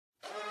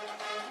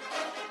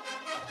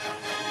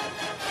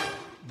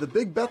The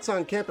Big Bets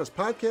on Campus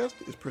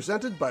podcast is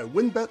presented by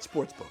WynnBET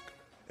Sportsbook,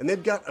 and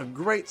they've got a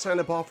great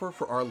sign-up offer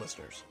for our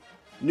listeners.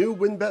 New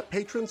WynnBET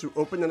patrons who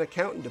open an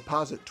account and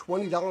deposit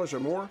 $20 or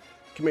more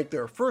can make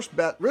their first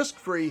bet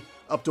risk-free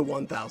up to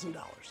 $1,000.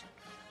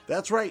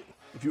 That's right.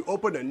 If you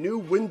open a new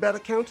WynnBET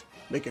account,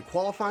 make a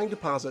qualifying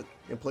deposit,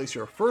 and place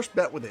your first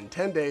bet within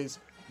 10 days,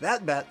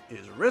 that bet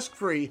is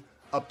risk-free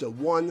up to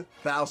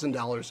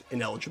 $1,000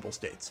 in eligible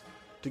states.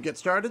 To get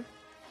started,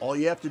 all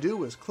you have to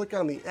do is click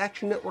on the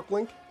Action Network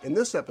link in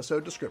this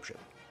episode description.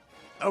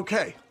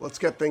 Okay, let's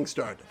get things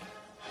started.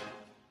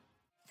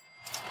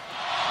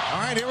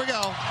 All right, here we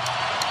go.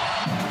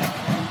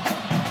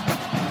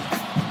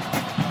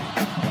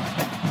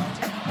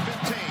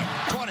 15,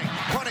 20,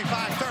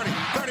 25, 30,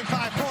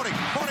 35, 40,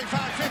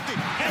 45, 50.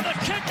 And the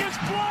kick is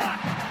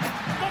blocked.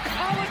 The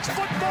college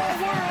football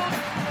world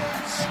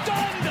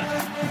stunned.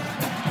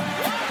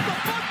 Lost the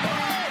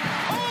football.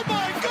 Oh,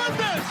 my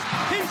goodness.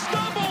 He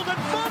stumbled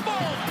and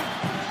fumbled.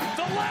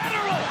 The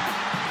lateral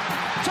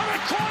to the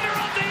corner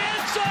of the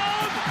end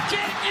zone.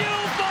 Can you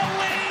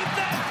believe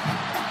that?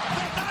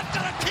 They're not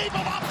going to keep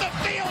him off the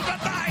field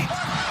tonight.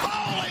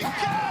 Holy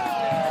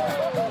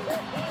cow.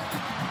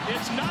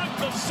 It's not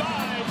the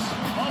size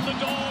of the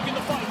dog in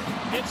the fight.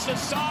 It's the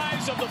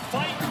size of the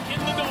fight in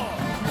the dog.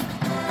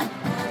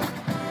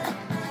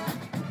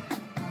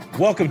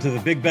 Welcome to the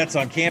Big Bets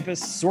on Campus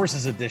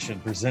Sources Edition,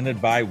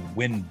 presented by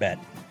WynnBET.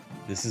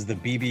 This is the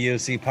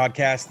BBOC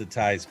podcast that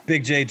ties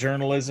Big J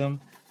journalism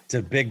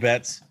to big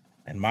bets,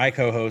 and my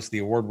co-host, the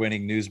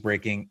award-winning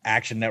news-breaking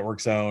Action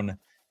Network's own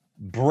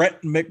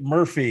Brett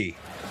McMurphy.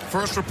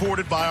 First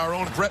reported by our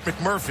own Brett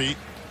McMurphy.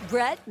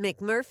 Brett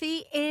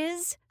McMurphy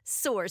is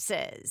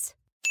Sources.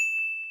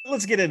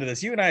 Let's get into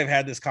this. You and I have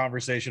had this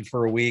conversation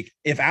for a week.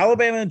 If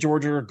Alabama and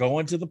Georgia are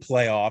going to the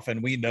playoff,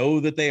 and we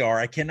know that they are,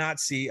 I cannot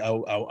see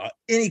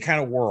any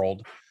kind of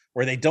world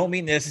where they don't meet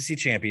in the SEC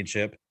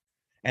championship,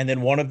 and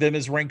then one of them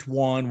is ranked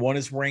 1, one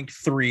is ranked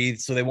 3,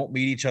 so they won't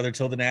meet each other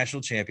till the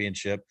national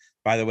championship.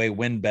 By the way,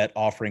 WynnBET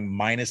offering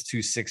minus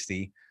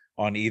 260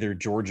 on either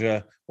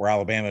Georgia or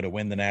Alabama to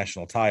win the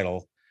national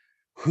title.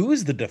 Who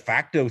is the de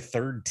facto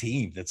third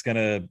team that's going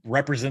to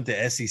represent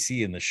the SEC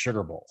in the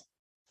Sugar Bowl?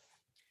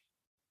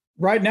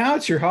 Right now,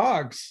 it's your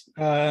Hogs.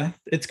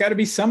 It's got to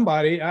be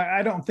somebody.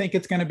 I don't think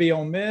it's going to be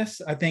Ole Miss.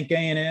 I think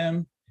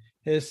A&M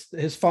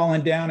has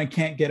fallen down and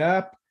can't get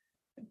up.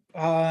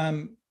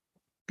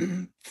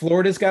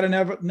 Florida's got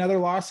another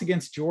loss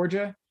against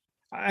Georgia.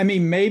 I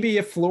mean, maybe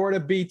if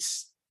Florida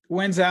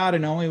wins out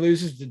and only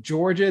loses to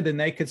Georgia, then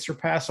they could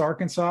surpass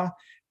Arkansas.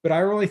 But I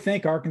really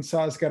think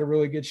Arkansas has got a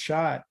really good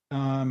shot.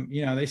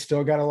 They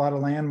still got a lot of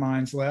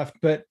landmines left,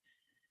 but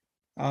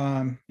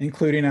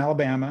including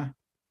Alabama.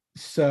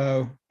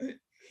 So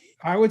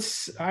I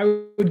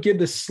would give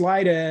the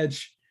slight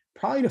edge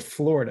probably to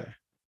Florida.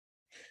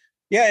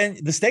 Yeah,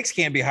 and the stakes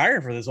can't be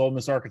higher for this Ole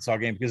Miss Arkansas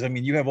game because, I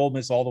mean, you have Ole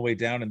Miss all the way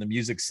down in the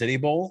Music City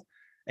Bowl.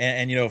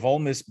 And if Ole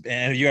Miss –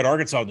 and you had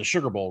Arkansas in the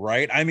Sugar Bowl,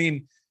 right? I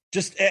mean,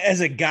 just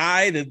as a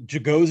guy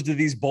that goes to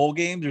these bowl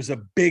games, there's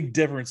a big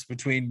difference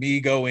between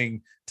me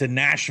going to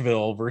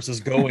Nashville versus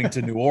going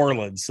to New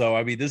Orleans. So,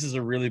 I mean, this is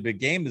a really big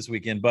game this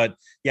weekend. But,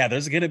 yeah,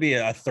 there's going to be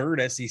a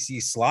third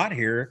SEC slot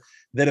here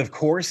that, of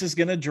course, is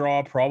going to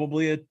draw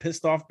probably a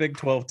pissed-off Big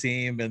 12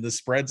 team, and the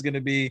spread's going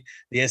to be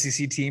the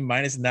SEC team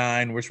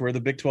 -9, which where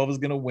the Big 12 is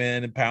going to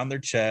win and pound their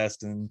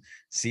chest and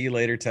see you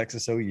later,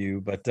 Texas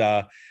OU. But,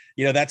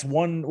 that's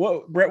one.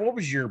 Brett, what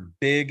was your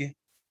big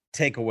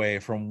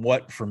takeaway from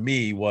what, for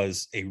me,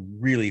 was a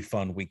really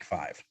fun Week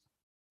 5?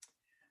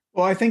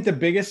 Well, I think the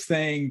biggest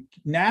thing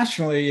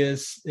nationally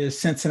is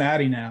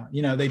Cincinnati now.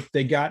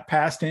 They got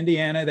past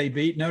Indiana. They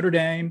beat Notre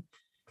Dame.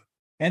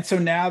 And so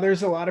now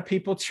there's a lot of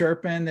people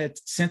chirping that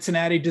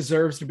Cincinnati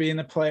deserves to be in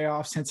the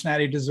playoff.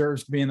 Cincinnati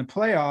deserves to be in the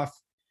playoff.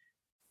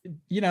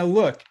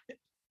 Look,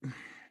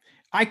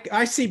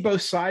 I see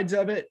both sides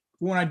of it.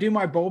 When I do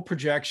my bowl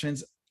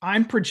projections,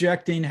 I'm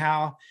projecting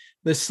how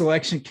the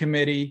selection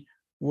committee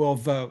will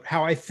vote,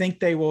 how I think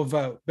they will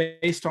vote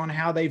based on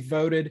how they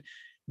voted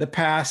the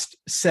past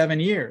 7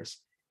 years.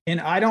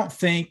 And I don't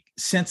think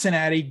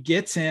Cincinnati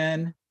gets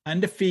in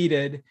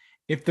undefeated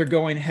if they're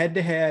going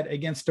head-to-head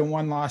against a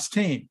one-loss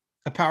team.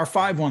 A Power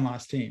 5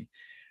 one-loss team.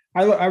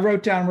 I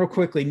wrote down real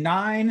quickly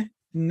nine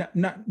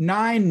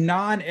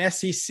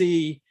non-SEC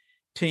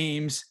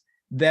teams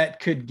that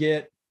could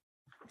get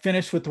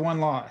finished with one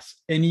loss.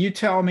 And you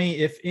tell me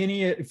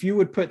if you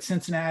would put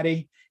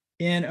Cincinnati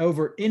in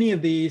over any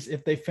of these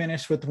if they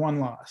finish with one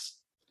loss.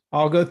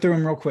 I'll go through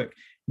them real quick.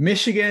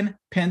 Michigan,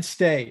 Penn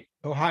State,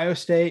 Ohio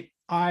State,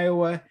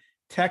 Iowa,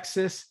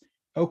 Texas,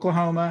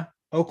 Oklahoma,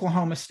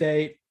 Oklahoma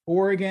State,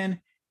 Oregon,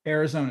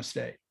 Arizona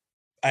State.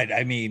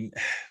 I mean,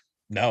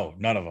 no,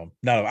 none of them.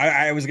 No,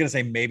 I was going to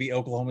say maybe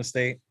Oklahoma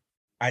State.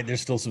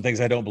 There's still some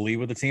things I don't believe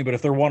with the team, but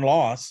if they're one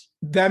loss,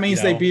 that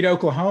means they beat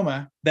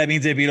Oklahoma. That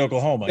means they beat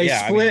Oklahoma. They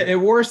split. At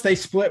worst, they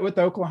split with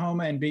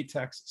Oklahoma and beat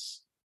Texas.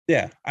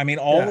 Yeah, I mean,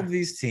 all of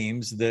these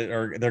teams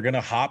they're going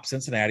to hop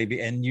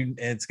Cincinnati, and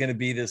it's going to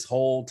be this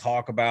whole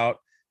talk about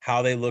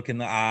how they look in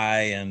the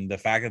eye, and the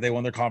fact that they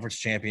won their conference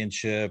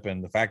championship,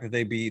 and the fact that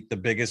they beat the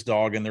biggest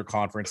dog in their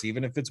conference,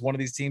 even if it's one of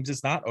these teams,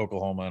 it's not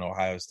Oklahoma and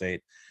Ohio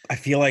State. I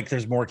feel like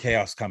there's more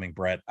chaos coming,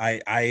 Brett.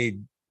 I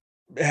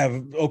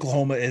have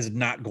Oklahoma is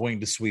not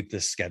going to sweep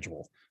this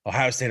schedule.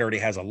 Ohio State already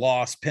has a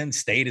loss. Penn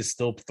State is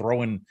still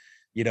throwing,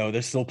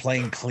 they're still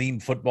playing clean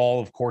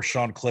football. Of course,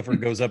 Sean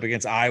Clifford goes up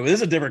against Iowa.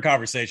 This is a different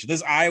conversation.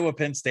 This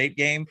Iowa-Penn State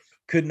game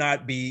could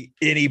not be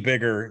any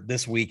bigger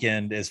this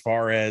weekend as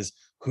far as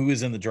who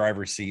is in the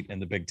driver's seat in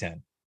the Big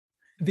Ten.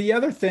 The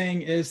other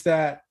thing is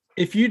that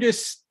if you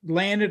just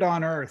landed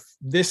on Earth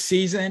this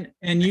season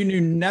and you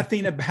knew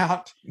nothing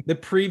about the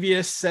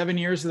previous 7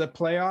 years of the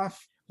playoff,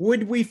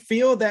 would we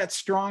feel that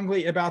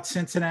strongly about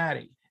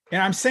Cincinnati?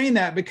 And I'm saying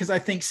that because I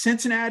think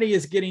Cincinnati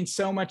is getting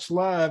so much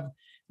love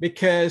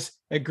because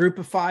a group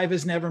of five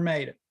has never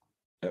made it.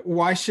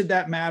 Why should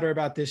that matter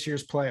about this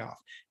year's playoff?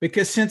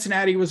 Because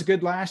Cincinnati was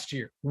good last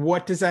year.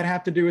 What does that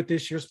have to do with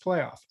this year's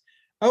playoff?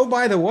 Oh,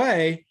 by the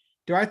way,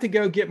 do I have to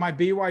go get my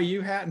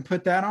BYU hat and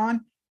put that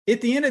on?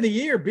 At the end of the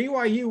year,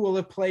 BYU will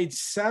have played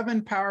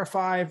 7 Power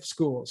 5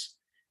 schools.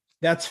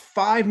 That's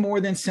 5 more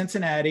than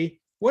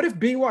Cincinnati. What if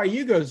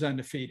BYU goes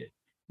undefeated?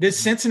 Does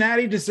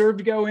Cincinnati deserve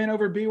to go in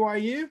over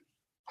BYU?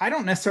 I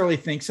don't necessarily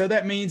think so.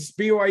 That means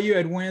BYU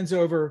had wins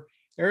over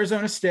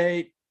Arizona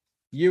State,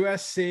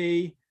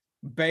 USC,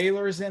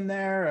 Baylor's in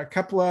there, a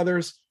couple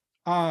others.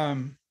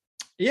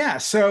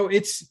 So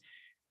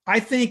I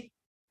think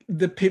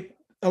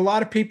a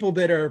lot of people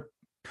that are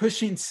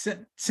pushing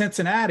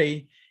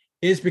Cincinnati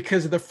is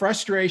because of the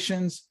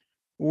frustrations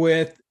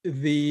with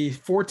the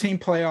 14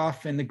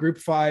 playoff and the Group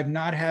 5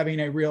 not having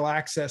a real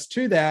access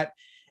to that,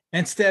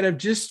 instead of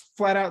just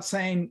flat out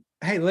saying,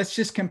 hey, let's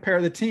just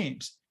compare the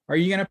teams. Are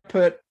you going to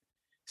put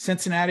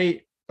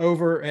Cincinnati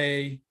over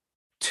a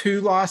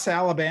 2-loss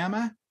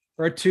Alabama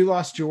or a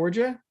 2-loss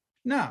Georgia?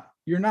 No,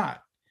 you're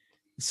not.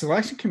 The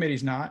selection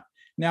committee's not.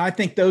 Now, I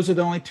think those are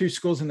the only 2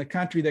 schools in the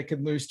country that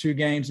could lose 2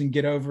 games and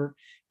get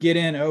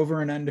in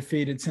over an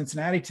undefeated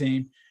Cincinnati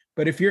team.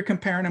 But if you're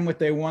comparing them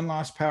with a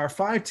 1-loss Power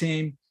 5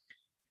 team,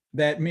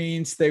 that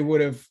means they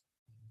would have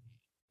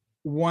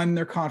won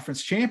their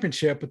conference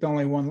championship with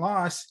only 1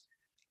 loss.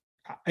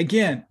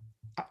 Again,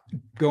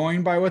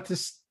 going by what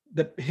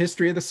the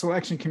history of the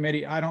selection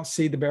committee, I don't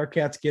see the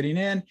Bearcats getting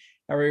in.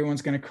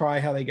 Everyone's going to cry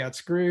how they got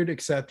screwed,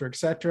 et cetera, et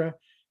cetera.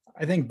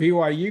 I think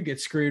BYU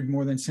gets screwed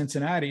more than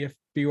Cincinnati if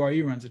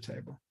BYU runs a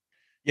table.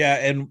 Yeah.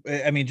 And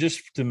I mean,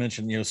 just to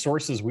mention,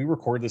 sources, we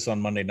record this on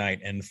Monday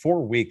night, and in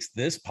 4 weeks,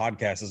 this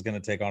podcast is going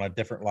to take on a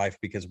different life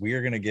because we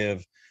are going to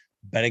give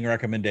betting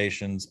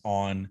recommendations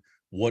on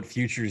what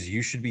futures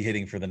you should be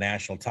hitting for the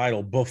national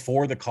title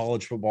before the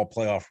college football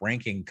playoff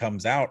ranking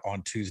comes out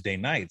on Tuesday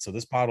night. So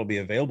this pod will be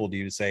available to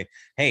you to say,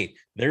 hey,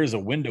 there's a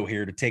window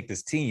here to take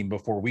this team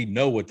before we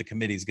know what the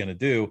committee is going to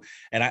do.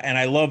 And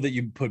I love that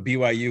you put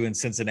BYU and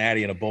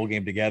Cincinnati in a bowl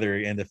game together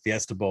in the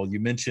Fiesta Bowl. You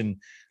mentioned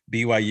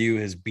BYU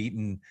has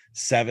beaten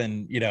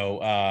 7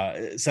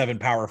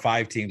 Power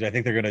 5 teams. I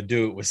think they're going to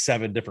do it with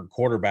 7 different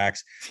quarterbacks.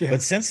 Yeah.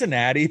 But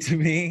Cincinnati, to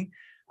me,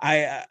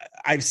 I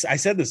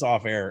said this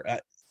off air.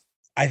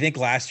 I think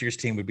last year's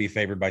team would be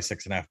favored by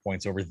 6.5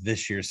 points over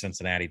this year's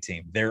Cincinnati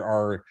team. There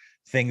are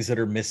things that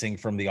are missing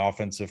from the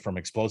offensive, from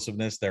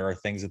explosiveness. There are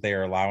things that they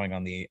are allowing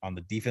on the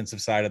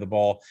defensive side of the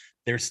ball.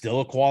 They're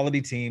still a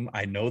quality team.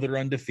 I know they're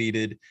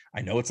undefeated.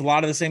 I know it's a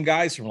lot of the same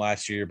guys from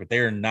last year, but they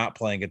are not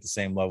playing at the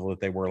same level that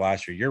they were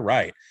last year. You're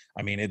right.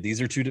 I mean, these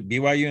are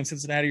BYU and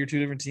Cincinnati are 2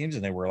 different teams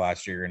than they were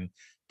last year. And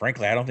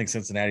frankly, I don't think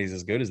Cincinnati is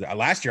as good as that.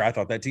 Last year, I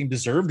thought that team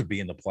deserved to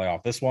be in the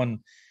playoff. This one,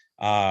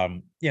 I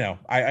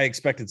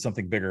expected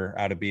something bigger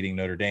out of beating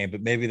Notre Dame,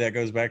 but maybe that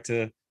goes back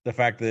to the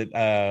fact that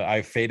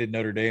I faded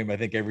Notre Dame, I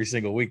think, every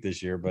single week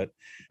this year. But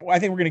I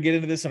think we're going to get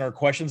into this in our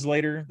questions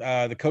later.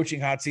 The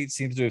coaching hot seat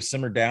seems to have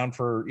simmered down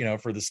for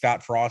the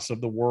Scott Frost of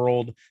the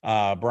world.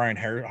 Brian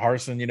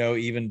Harsin,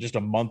 even just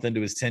a month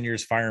into his tenure,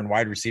 is firing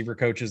wide receiver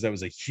coaches. That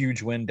was a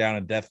huge win down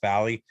in Death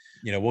Valley.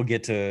 We'll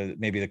get to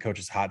maybe the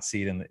coach's hot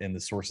seat in the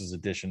Sources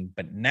edition.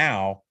 But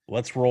now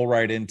let's roll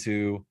right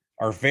into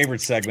our favorite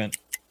segment,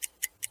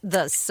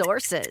 The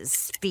Sources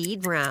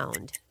Speed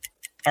Round.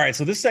 All right,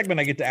 so this segment,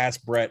 I get to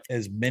ask Brett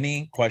as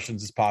many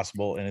questions as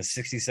possible in a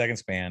 60-second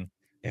span.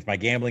 If my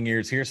gambling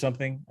ears hear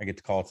something, I get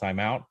to call a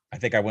timeout. I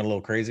think I went a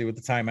little crazy with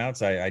the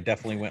timeouts. I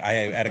definitely went. I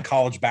had a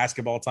college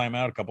basketball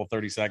timeout, a couple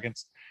 30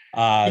 seconds. You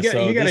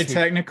got a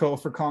technical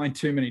for calling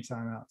too many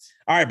timeouts.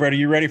 All right, Brett, are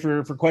you ready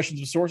for questions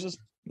with Sources?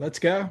 Let's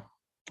go.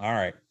 All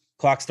right,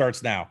 clock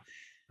starts now.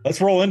 Let's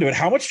roll into it.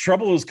 How much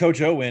trouble is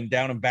Coach O in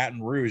down in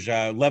Baton Rouge?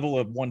 Level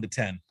of 1 to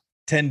 10.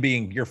 10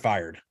 being you're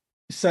fired.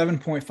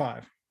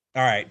 7.5.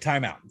 All right,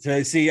 timeout.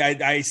 So see,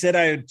 I said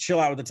I would chill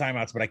out with the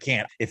timeouts, but I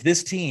can't. If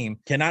this team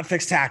cannot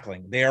fix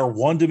tackling, they are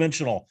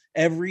one-dimensional.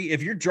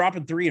 If you're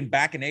dropping 3 and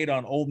backing 8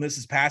 on Ole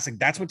Miss's passing,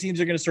 that's what teams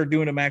are going to start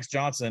doing to Max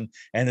Johnson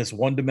and this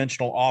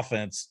one-dimensional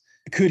offense.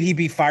 Could he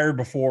be fired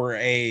before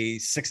a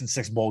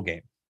 6-6 bowl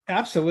game?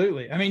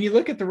 Absolutely. I mean, you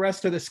look at the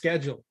rest of the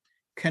schedule: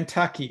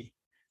 Kentucky,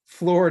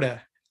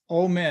 Florida,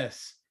 Ole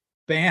Miss,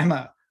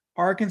 Bama,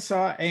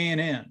 Arkansas,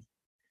 A&M.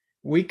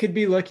 we could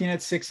be looking at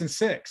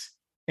 6-6.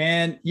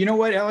 And you know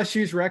what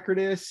LSU's record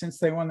is since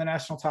they won the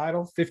national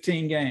title?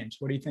 15 games.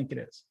 What do you think it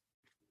is?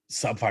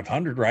 Sub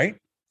 500, right?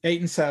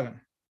 8-7.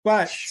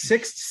 But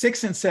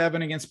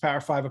 6-7 against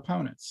Power 5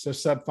 opponents. So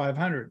sub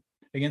 500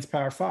 against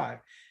Power 5.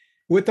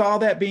 With all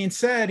that being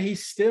said, he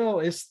still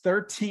is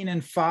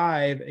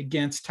 13-5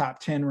 against top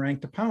 10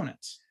 ranked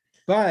opponents.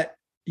 But,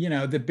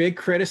 the big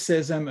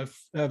criticism of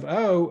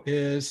O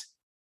is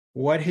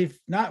what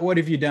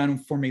have you done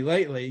for me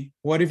lately?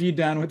 What have you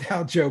done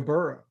without Joe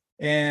Burrow?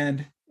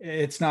 And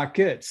it's not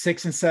good.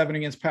 6-7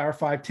 against Power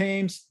 5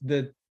 teams.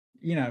 The,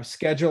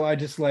 schedule I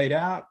just laid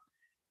out,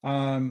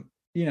 a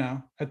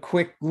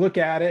quick look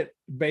at it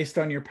based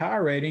on your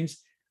power ratings,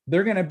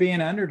 they're going to be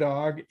an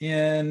underdog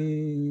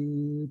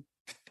in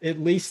at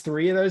least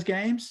 3 of those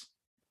games,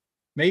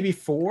 maybe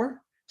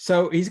 4.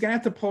 So he's going to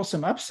have to pull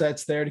some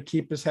upsets there to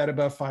keep his head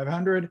above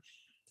 500.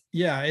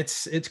 Yeah,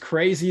 it's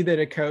crazy that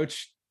a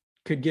coach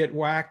could get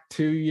whacked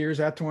 2 years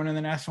after winning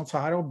the national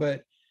title,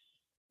 but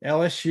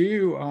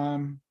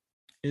LSU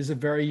is a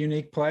very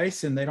unique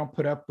place, and they don't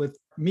put up with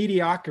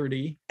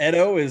mediocrity.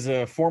 Edo is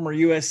a former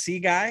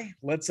USC guy.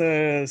 Let's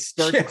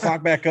start the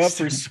clock back up.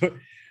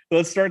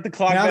 Let's start the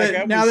clock back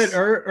up. Now that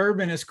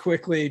Urban is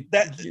quickly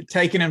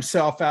taking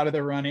himself out of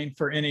the running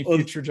for any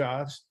future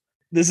jobs.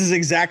 This is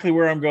exactly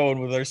where I'm going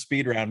with our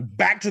speed round.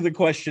 Back to the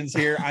questions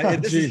here.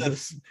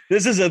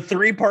 This is a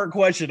 3-part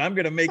question. I'm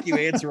going to make you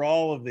answer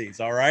all of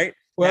these. All right.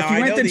 Well, if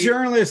you went to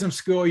journalism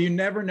school, you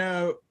never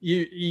know.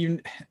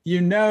 You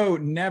know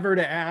never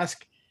to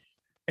ask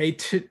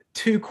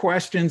two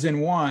questions in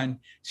one.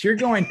 So you're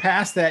going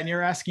past that and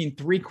you're asking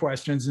 3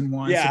 questions in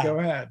one. Yeah. So go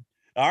ahead.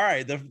 All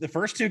right. The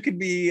first 2 could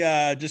be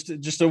just a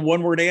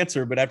 1-word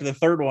answer, but after the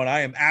third one,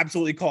 I am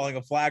absolutely calling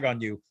a flag on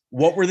you.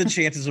 What were the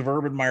chances of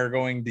Urban Meyer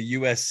going to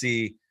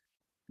USC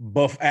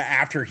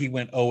after he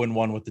went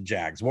 0-1 with the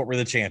Jags? What were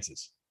the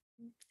chances?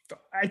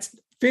 It's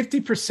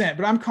 50%,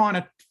 but I'm calling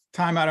a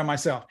timeout on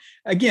myself.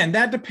 Again,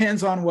 that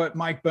depends on what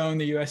Mike Bohn,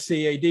 the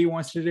USC AD,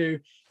 wants to do.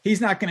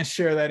 He's not going to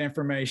share that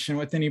information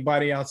with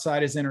anybody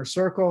outside his inner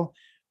circle,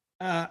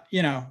 but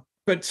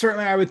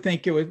certainly I would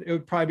think it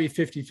would probably be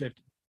 50-50.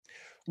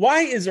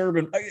 Why is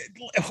Urban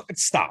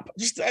stop?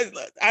 Just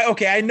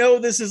okay. I know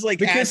this is like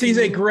because he's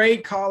a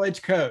great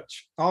college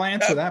coach. I'll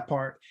answer that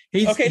part.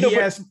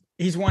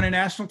 He's won a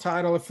national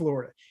title at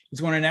Florida.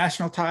 He's won a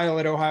national title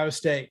at Ohio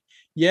State.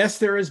 Yes,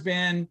 there has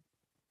been,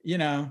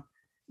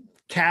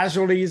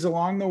 casualties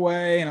along the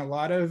way and a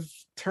lot of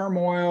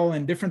turmoil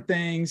and different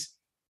things,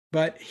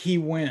 but he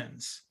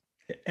wins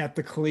at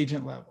the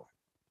collegiate level.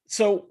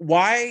 So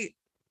why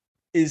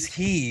is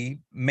he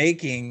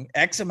making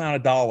X amount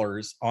of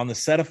dollars on the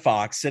set of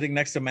Fox sitting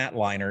next to Matt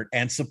Leinart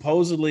and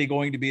supposedly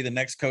going to be the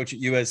next coach at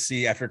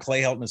USC after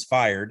Clay Helton is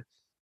fired?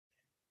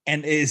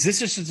 And is this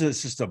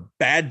just a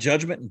bad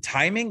judgment and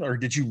timing, or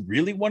did you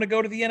really want to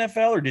go to the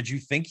NFL, or did you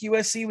think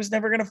USC was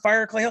never going to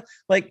fire Clay Helton?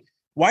 Like,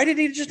 why did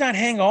he just not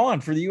hang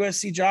on for the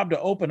USC job to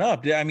open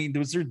up? I mean,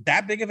 was there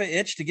that big of an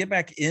itch to get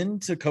back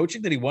into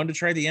coaching that he wanted to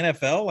try the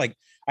NFL? Like,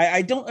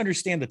 I don't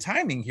understand the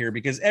timing here,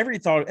 because everybody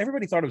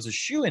thought it was a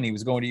shoo-in he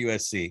was going to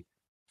USC.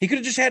 He could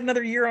have just had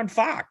another year on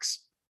Fox.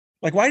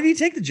 Like, why did he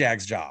take the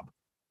Jags job?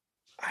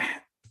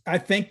 I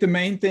think the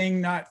main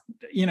thing,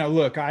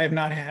 look, I have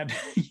not had,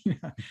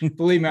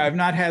 believe me, I've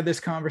not had this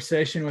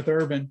conversation with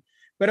Urban,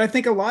 but I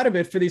think a lot of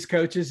it for these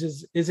coaches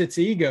is its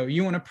ego.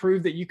 You want to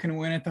prove that you can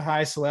win at the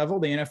highest level.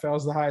 The NFL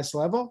is the highest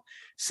level.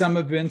 Some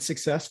have been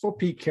successful.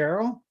 Pete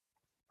Carroll,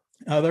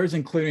 others,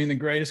 including the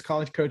greatest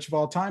college coach of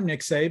all time,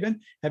 Nick Saban,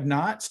 have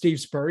not. Steve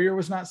Spurrier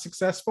was not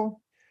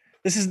successful.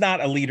 This is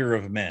not a leader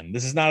of men.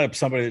 This is not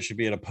somebody that should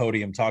be at a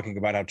podium talking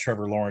about how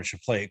Trevor Lawrence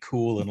should play it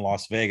cool in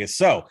Las Vegas.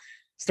 So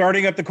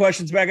starting up the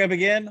questions back up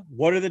again,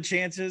 what are the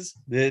chances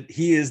that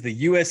he is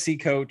the USC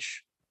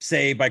coach,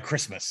 say, by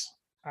Christmas?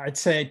 I'd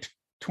say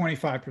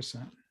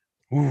 25%.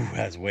 Ooh,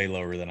 that's way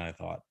lower than I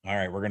thought. All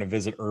right, we're going to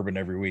visit Urban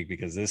every week,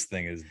 because this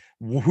thing is,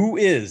 who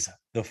is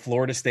the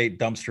Florida State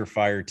dumpster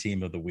fire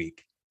team of the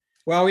week?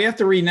 Well, we have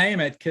to rename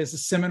it because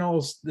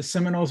the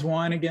Seminoles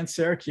won against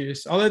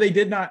Syracuse, although they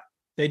did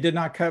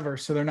not cover,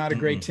 so they're not a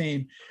great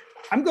team.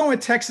 I'm going with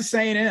Texas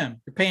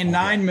A&M. You're paying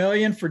 $9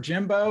 million for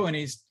Jimbo, and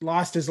he's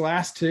lost his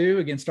last 2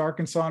 against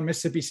Arkansas and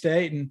Mississippi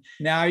State, and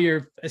now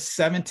you're a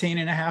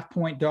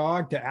 17.5-point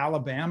dog to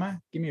Alabama.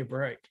 Give me a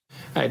break.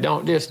 Hey,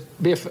 don't just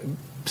be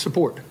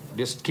support.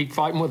 Just keep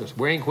fighting with us.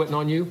 We ain't quitting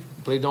on you.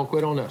 Please don't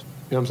quit on us. You know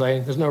what I'm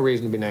saying? There's no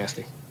reason to be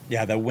nasty.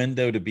 Yeah, the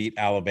window to beat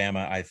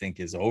Alabama, I think,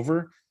 is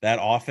over. That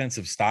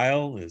offensive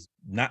style is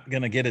not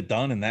going to get it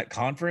done in that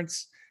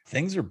conference.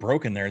 Things are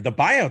broken there. The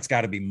buyout's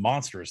got to be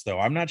monstrous, though.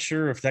 I'm not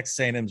sure if Texas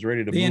A&M's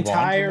ready to move on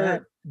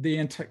from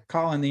that.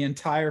 Colin, the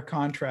entire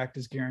contract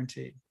is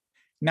guaranteed.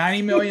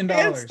 $90 million.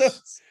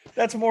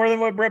 That's more than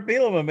what Brett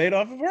Bielema made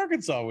off of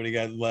Arkansas when he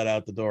got let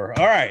out the door.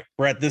 All right,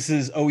 Brett, this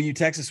is OU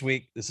Texas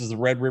week. This is the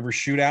Red River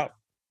Shootout.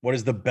 What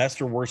is the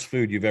best or worst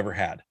food you've ever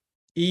had?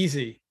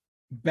 Easy.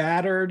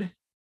 Battered,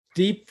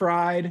 deep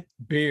fried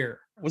beer.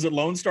 Was it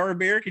Lone Star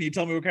beer? Can you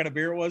tell me what kind of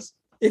beer it was?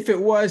 If it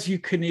was, you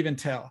couldn't even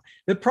tell.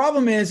 The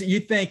problem is you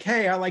think,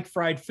 hey, I like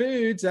fried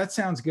foods. That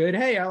sounds good.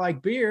 Hey, I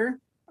like beer.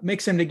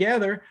 Mix them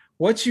together.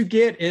 What you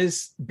get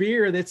is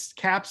beer that's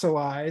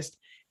capsulized,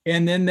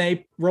 and then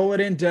they roll it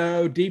in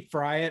dough, deep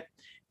fry it.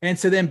 And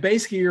so then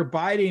basically you're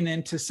biting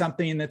into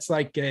something that's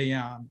like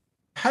a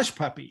hush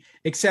puppy,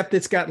 except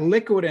it's got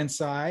liquid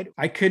inside.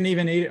 I couldn't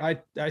even eat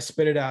it. I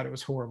spit it out. It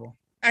was horrible.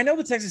 I know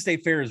the Texas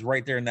State Fair is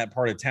right there in that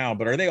part of town,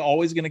 but are they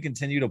always going to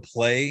continue to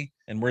play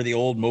and where the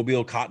old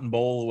Mobile Cotton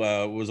Bowl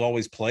was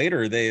always played,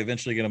 or are they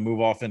eventually going to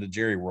move off into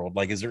Jerry World?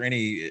 Like, is there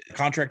any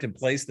contract in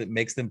place that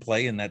makes them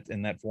play in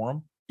that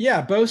forum? Yeah,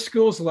 both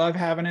schools love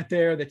having it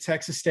there. The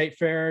Texas State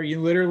Fair,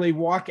 you literally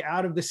walk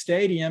out of the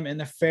stadium and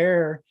the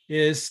fair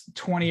is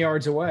 20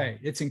 yards away.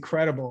 It's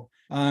incredible.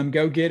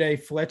 Go get a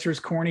Fletcher's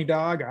Corny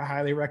Dog. I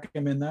highly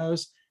recommend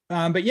those.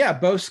 But yeah,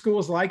 both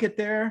schools like it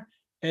there.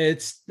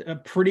 It's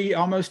pretty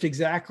almost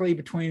exactly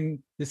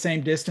between the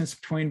same distance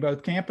between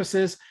both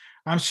campuses.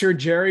 I'm sure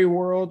Jerry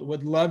World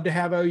would love to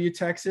have OU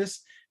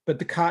Texas, but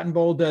the Cotton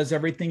Bowl does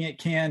everything it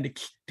can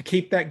to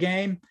keep that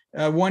game.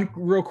 One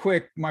real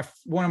quick,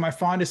 one of my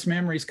fondest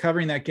memories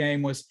covering that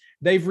game was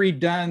they've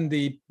redone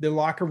the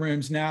locker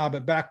rooms now,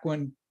 but back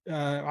when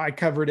I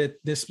covered it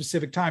this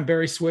specific time,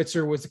 Barry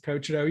Switzer was the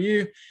coach at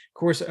OU. Of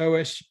course,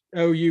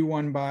 OU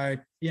won by,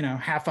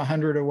 half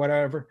 100 or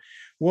whatever.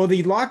 Well,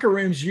 the locker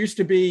rooms used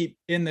to be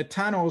in the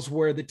tunnels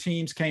where the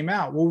teams came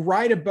out. Well,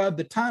 right above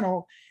the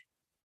tunnel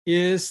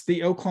is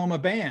the Oklahoma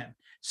band.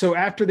 So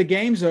after the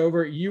game's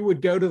over, you would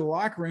go to the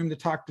locker room to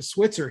talk to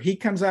Switzer. He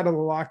comes out of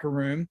the locker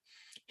room.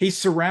 He's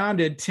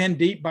surrounded 10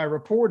 deep by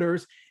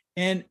reporters,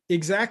 and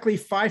exactly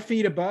 5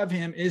 feet above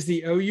him is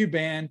the OU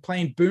band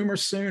playing Boomer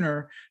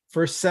Sooner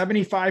for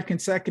 75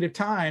 consecutive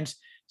times.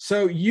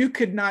 So you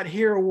could not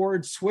hear a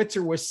word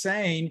Switzer was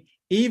saying,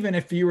 even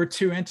if you were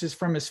 2 inches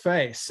from his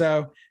face.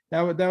 So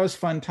that was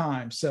fun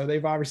time. So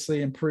they've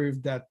obviously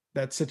improved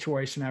that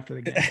situation after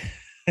the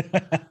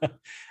game.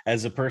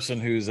 As a person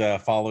who's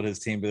followed his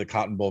team to the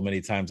Cotton Bowl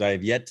many times, I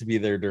have yet to be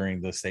there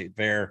during the State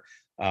Fair.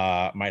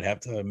 Might have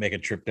to make a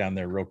trip down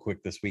there real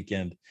quick this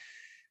weekend.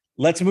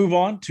 Let's move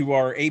on to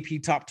our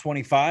AP Top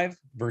 25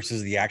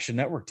 versus the Action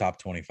Network Top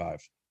 25.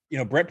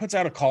 Brett puts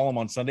out a column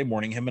on Sunday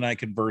morning. Him and I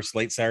converse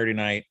late Saturday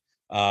night.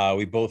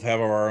 We both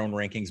have our own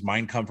rankings.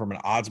 Mine come from an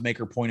odds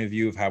maker point of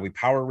view of how we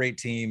power rate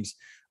teams.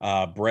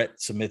 Brett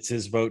submits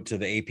his vote to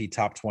the AP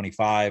Top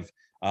 25.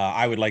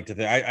 I would like to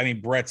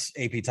think, Brett's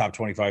AP Top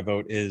 25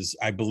 vote is,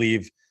 I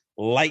believe,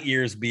 light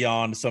years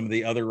beyond some of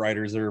the other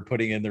writers that are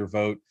putting in their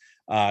vote.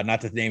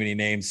 Not to name any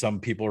names, some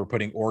people are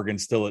putting Oregon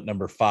still at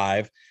number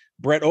 5.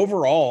 Brett,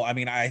 overall,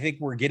 I think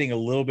we're getting a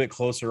little bit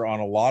closer on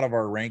a lot of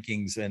our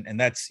rankings, and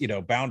that's,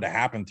 bound to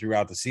happen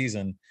throughout the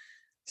season.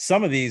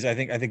 Some of these, I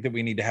think that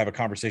we need to have a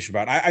conversation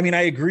about.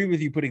 I agree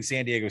with you putting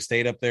San Diego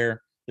State up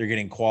there. They're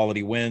getting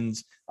quality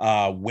wins.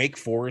 Wake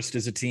Forest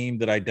is a team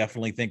that I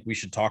definitely think we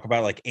should talk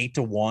about. Like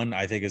 8-1,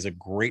 I think is a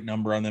great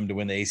number on them to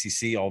win the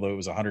ACC, although it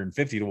was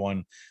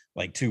 150-1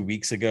 like 2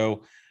 weeks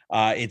ago.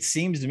 It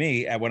seems to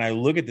me when I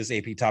look at this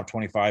AP Top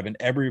 25 and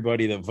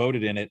everybody that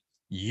voted in it,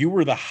 you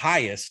were the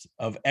highest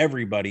of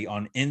everybody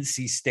on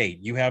NC State.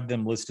 You have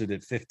them listed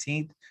at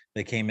 15th.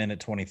 They came in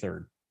at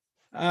 23rd.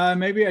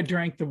 Maybe I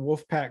drank the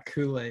Wolfpack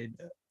Kool-Aid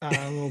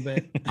a little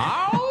bit.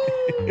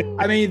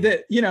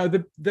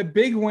 The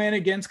big win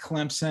against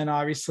Clemson,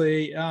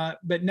 obviously,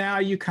 but now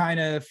you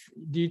do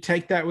you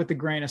take that with a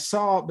grain of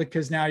salt,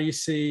 because now you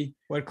see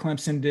what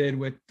Clemson did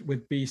with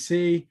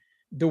BC.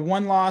 The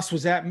one loss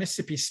was at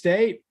Mississippi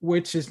State,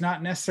 which is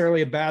not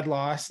necessarily a bad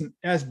loss,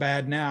 as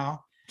bad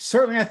now.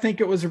 Certainly, I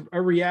think it was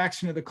a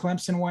reaction to the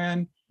Clemson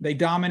win. They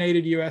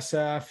dominated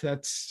USF.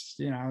 That's,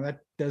 that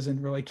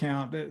doesn't really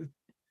count. But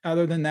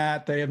other than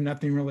that, they have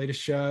nothing really to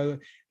show.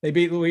 They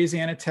beat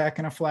Louisiana Tech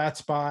in a flat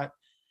spot.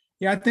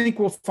 Yeah, I think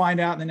we'll find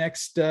out in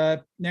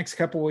the next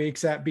couple of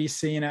weeks at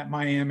BC and at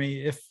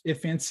Miami if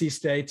NC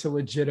State's a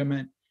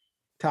legitimate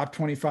top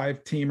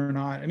 25 team or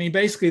not.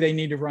 Basically, they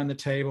need to run the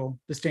table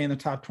to stay in the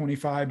top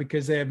 25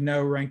 because they have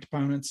no ranked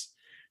opponents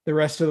the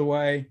rest of the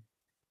way.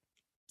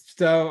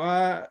 So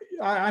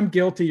I'm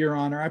guilty, Your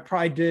Honor. I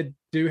probably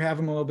do have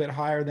them a little bit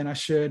higher than I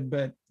should,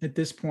 but at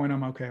this point,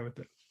 I'm okay with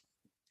it.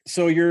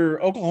 So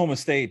your Oklahoma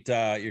State,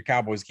 your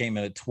Cowboys came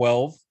in at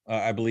 12.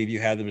 I believe you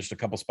had them just a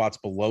couple spots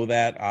below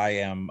that.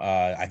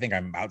 I think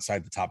I'm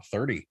outside the top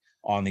 30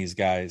 on these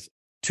guys.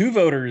 2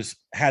 voters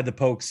had the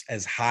Pokes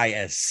as high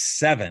as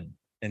 7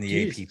 in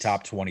the AP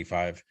Top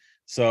 25.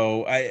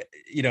 So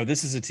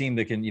this is a team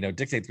that can,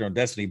 dictate their own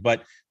destiny.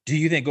 But do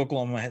you think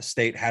Oklahoma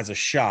State has a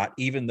shot,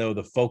 even though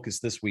the focus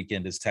this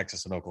weekend is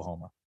Texas and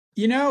Oklahoma?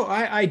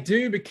 I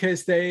do,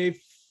 because they've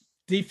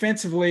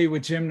defensively,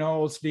 with Jim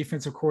Knowles,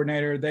 defensive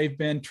coordinator, they've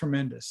been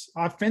tremendous.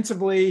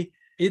 Offensively,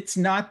 it's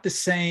not the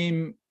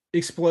same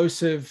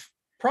explosive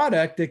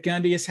product that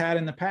Gundy has had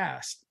in the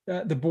past.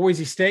 The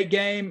Boise State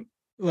game,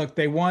 look,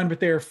 they won,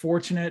 but they were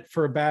fortunate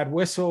for a bad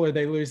whistle or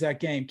they lose that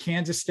game.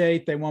 Kansas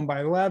State, they won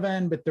by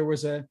 11, but there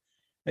was a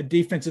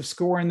defensive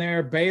score in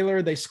there.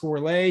 Baylor, they score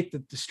late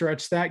to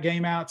stretch that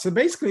game out. So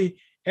basically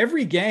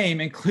every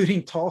game,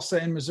 including Tulsa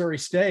and Missouri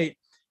State,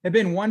 have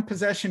been one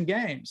possession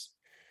games.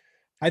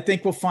 I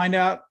think we'll find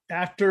out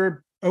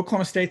after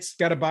Oklahoma State's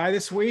got a bye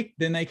this week.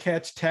 Then they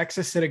catch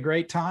Texas at a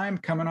great time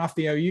coming off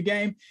the OU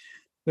game.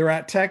 They're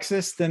at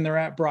Texas, then they're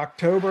at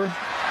Brocktober.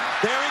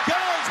 There he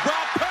goes,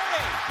 Brock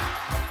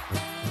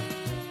Purdy.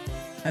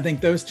 I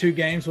think those two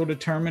games will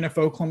determine if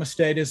Oklahoma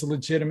State is a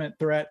legitimate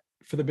threat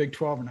for the Big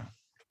 12 or not.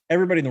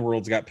 Everybody in the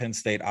world's got Penn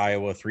State,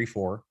 Iowa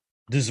 3-4,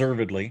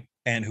 deservedly.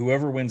 And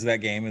whoever wins that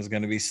game is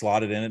going to be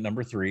slotted in at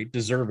number 3,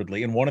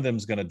 deservedly. And one of them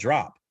is going to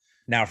drop.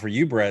 Now, for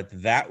you, Brett,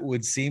 that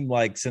would seem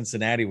like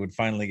Cincinnati would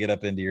finally get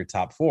up into your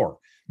top 4.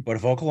 But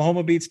if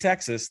Oklahoma beats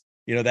Texas,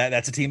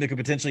 that's a team that could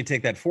potentially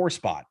take that 4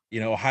 spot.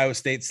 Ohio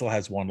State still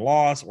has 1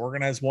 loss.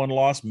 Oregon has 1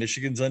 loss.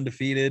 Michigan's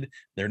undefeated.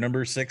 They're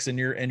number 6 in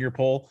your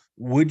poll.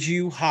 Would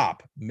you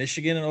hop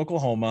Michigan and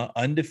Oklahoma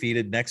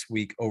undefeated next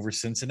week over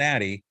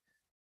Cincinnati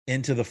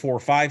into the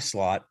 4-5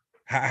 slot?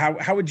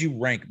 How would you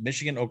rank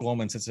Michigan,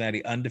 Oklahoma, and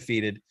Cincinnati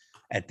undefeated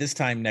at this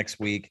time next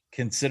week,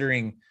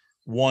 considering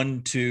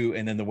 1, 2,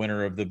 and then the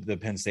winner of the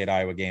Penn State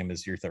Iowa game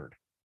is your 3rd?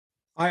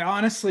 I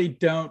honestly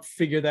don't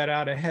figure that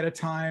out ahead of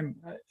time.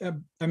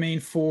 I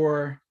mean,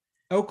 for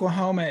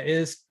Oklahoma,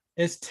 is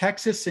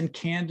Texas and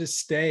Kansas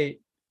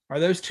State, are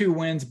those 2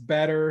 wins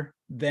better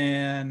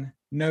than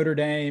Notre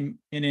Dame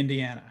in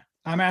Indiana?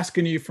 I'm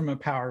asking you from a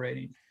power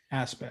rating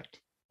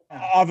aspect.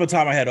 Off the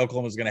top of my head,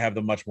 Oklahoma's going to have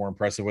the much more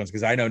impressive wins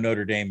because I know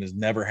Notre Dame has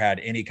never had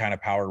any kind of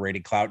power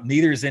rating clout.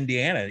 Neither is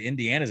Indiana.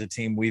 Indiana's a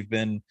team we've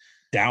been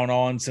down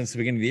on since the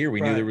beginning of the year.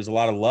 We knew there was a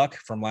lot of luck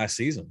from last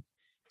season.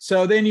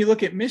 So then you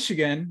look at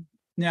Michigan.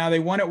 Now they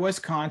won at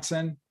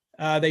Wisconsin.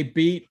 They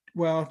beat,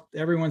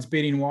 everyone's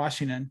beating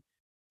Washington.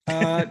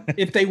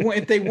 If they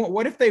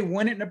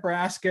win at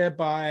Nebraska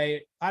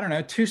by,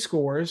 2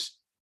 scores,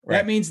 right.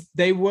 That means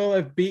they will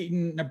have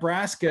beaten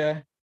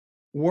Nebraska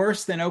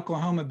worse than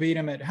Oklahoma beat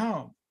them at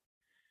home.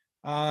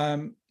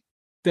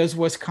 Does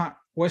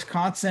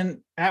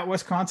Wisconsin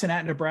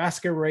at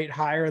Nebraska rate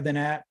higher than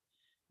at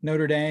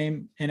Notre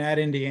Dame and at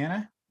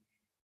Indiana?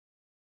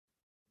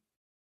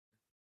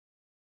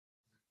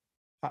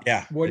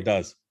 Yeah, it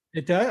does.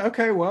 It does.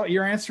 Okay. Well,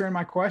 you're answering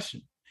my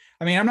question.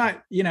 I mean, I'm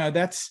not,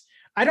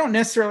 I don't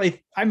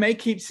necessarily, I may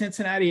keep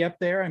Cincinnati up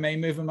there. I may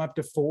move them up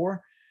to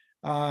 4.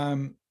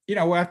 We'll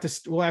have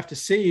to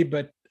see,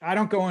 but I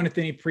don't go in with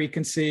any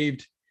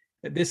preconceived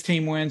that this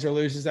team wins or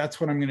loses. That's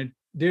what I'm going to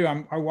do.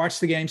 I watch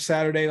the game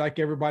Saturday like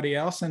everybody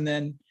else, and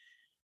then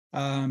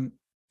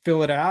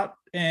fill it out.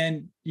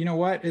 And you know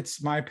what?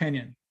 It's my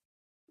opinion.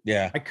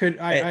 Yeah,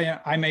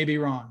 I may be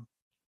wrong.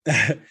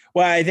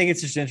 Well, I think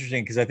it's just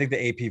interesting because I think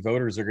the AP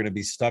voters are going to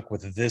be stuck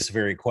with this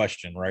very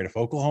question, right? If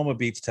Oklahoma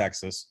beats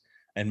Texas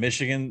and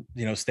Michigan,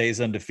 stays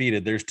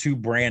undefeated, there's 2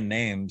 brand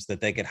names that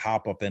they could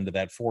hop up into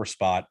that 4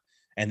 spot.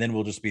 And then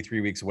we'll just be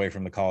 3 weeks away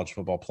from the college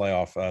football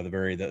playoff,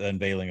 the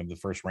unveiling of the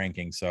first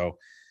ranking. So,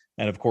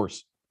 and of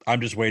course,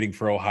 I'm just waiting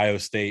for Ohio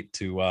State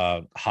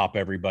to hop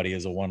everybody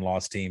as a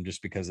 1-loss team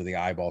just because of the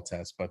eyeball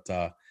test. But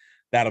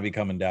that'll be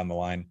coming down the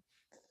line.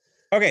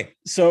 Okay,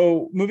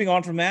 so moving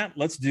on from that,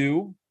 let's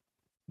do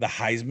the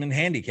Heisman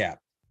handicap.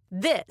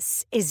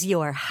 This is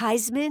your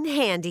Heisman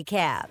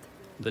handicap.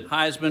 The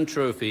Heisman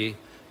Trophy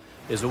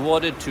is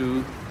awarded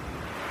to...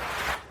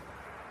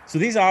 So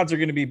these odds are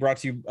going to be brought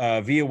to you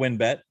via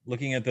WinBet.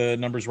 Looking at the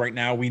numbers right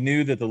now, we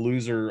knew that the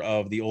loser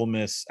of the Ole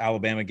Miss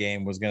Alabama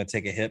game was going to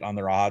take a hit on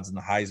their odds in the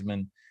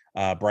Heisman.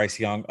 Bryce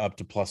Young up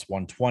to plus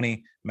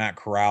 120, Matt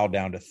Corral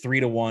down to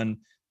 3-1.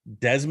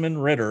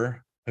 Desmond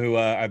Ridder, who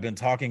I've been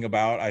talking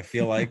about, I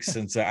feel like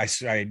since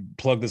I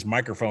plugged this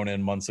microphone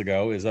in months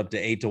ago, is up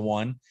to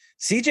 8-1.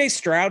 CJ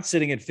Stroud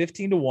sitting at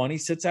 15-1. He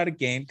sits out a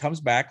game, comes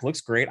back,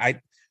 looks great.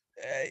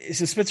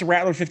 So Spencer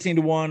Rattler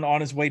 15-1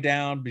 on his way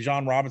down.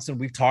 Bijan Robinson,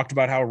 we've talked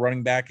about how a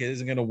running back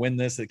isn't going to win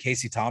this, that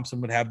Casey Thompson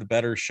would have the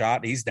better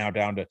shot. He's now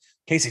down to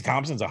Casey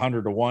Thompson's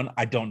 100-1.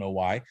 I don't know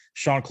why.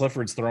 Sean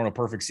Clifford's thrown a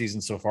perfect season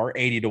so far,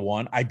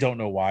 80-1. I don't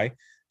know why.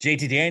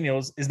 JT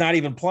Daniels is not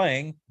even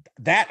playing.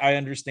 That I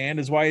understand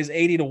is why he's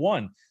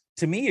 80-1.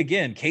 To me,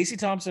 again, Casey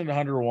Thompson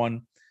at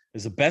 100-1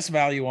 is the best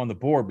value on the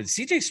board, but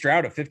CJ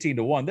Stroud at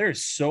 15-1, there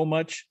is so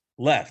much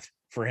left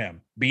for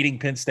him. Beating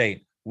Penn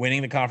State,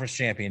 winning the conference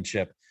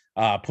championship,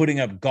 putting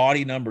up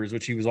gaudy numbers,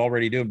 which he was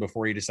already doing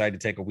before he decided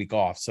to take a week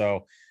off.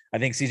 So I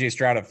think CJ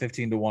Stroud at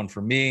 15-1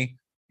 for me.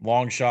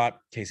 Long shot,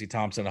 Casey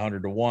Thompson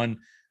 100-1.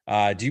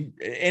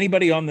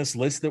 Anybody on this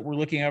list that we're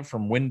looking at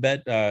from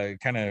WinBet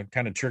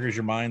kind of triggers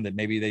your mind that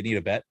maybe they need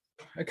a bet?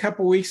 A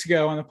couple of weeks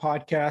ago on the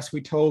podcast,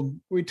 we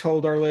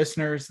told our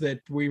listeners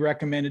that we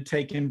recommended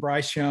taking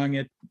Bryce Young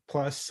at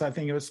plus, I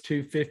think it was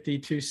 250,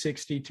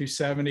 260,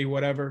 270,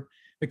 whatever,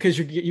 because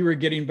you were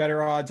getting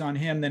better odds on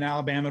him than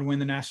Alabama to win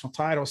the national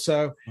title.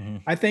 So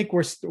I think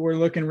we're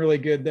looking really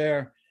good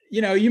there.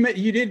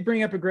 You did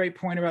bring up a great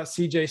point about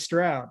CJ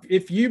Stroud.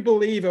 If you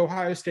believe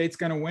Ohio State's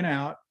going to win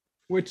out,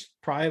 which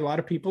probably a lot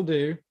of people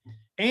do,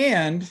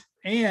 and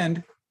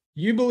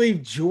you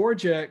believe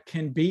Georgia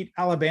can beat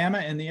Alabama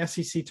in the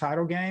SEC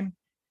title game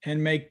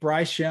and make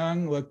Bryce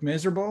Young look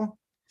miserable,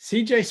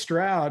 CJ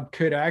Stroud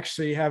could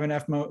actually have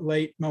enough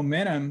late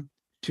momentum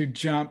to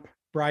jump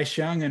Bryce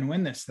Young and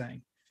win this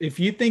thing. if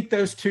you think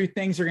those two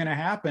things are going to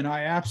happen,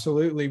 I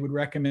absolutely would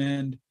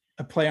recommend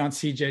a play on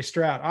CJ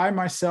Stroud. I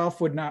myself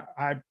would not,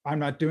 I'm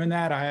not doing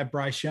that. I have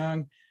Bryce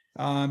Young,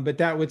 but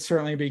that would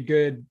certainly be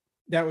good.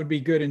 That would be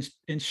good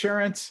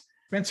insurance.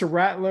 Spencer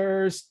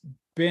Rattler's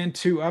been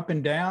too up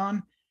and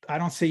down. I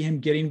don't see him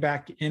getting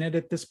back in it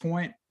at this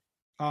point.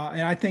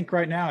 And I think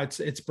right now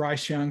it's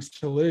Bryce Young's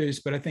to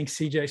lose, but I think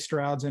CJ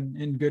Stroud's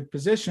in good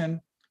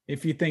position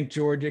if you think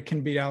Georgia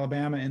can beat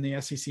Alabama in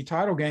the SEC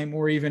title game,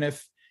 or even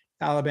if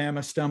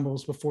Alabama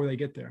stumbles before they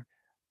get there.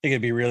 I think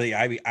it'd be really,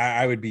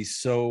 I would be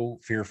so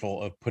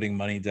fearful of putting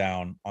money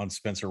down on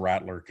Spencer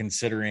Rattler,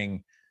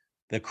 considering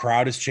the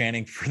crowd is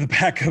chanting for the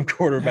backup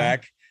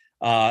quarterback.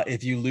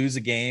 If you lose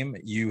a game,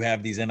 you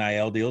have these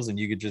NIL deals and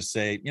you could just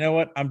say, you know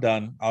what, I'm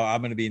done.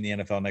 I'm going to be in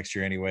the NFL next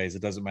year anyways.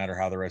 It doesn't matter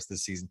how the rest of the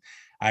season.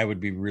 I would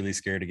be really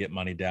scared to get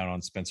money down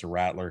on Spencer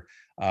Rattler.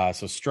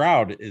 So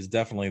Stroud is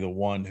definitely the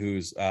one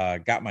who's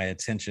got my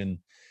attention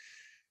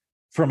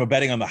from a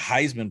betting on the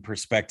Heisman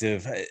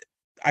perspective.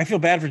 I feel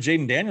bad for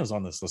Jaden Daniels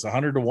on this list.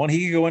 100-1,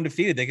 he could go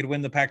undefeated. They could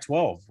win the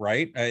Pac-12,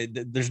 right?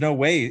 There's no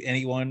way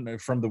anyone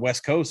from the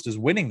West Coast is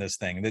winning this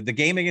thing. The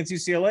game against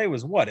UCLA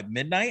was what, at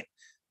midnight?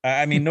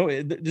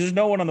 No, there's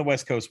no one on the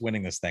West Coast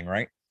winning this thing,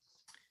 right?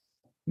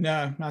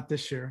 No, not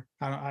this year.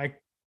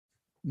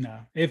 No.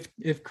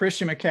 If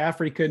Christian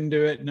McCaffrey couldn't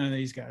do it, none of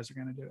these guys are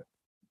going to do it.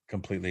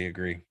 Completely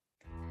agree.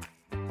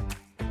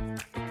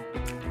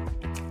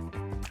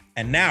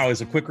 And now,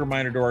 as a quick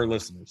reminder to our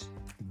listeners,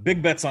 the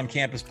Big Bets on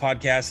Campus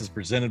podcast is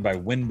presented by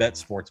WynnBET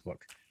Sportsbook,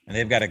 and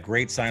they've got a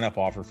great sign-up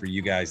offer for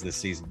you guys this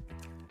season.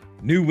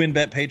 New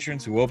WynnBET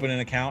patrons who open an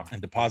account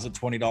and deposit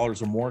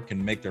 $20 or more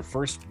can make their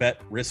first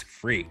bet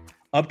risk-free,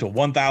 up to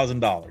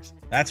 $1,000.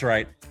 That's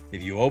right.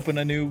 If you open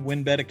a new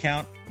WynnBET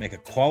account, make a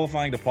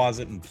qualifying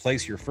deposit, and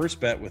place your first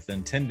bet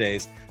within 10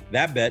 days,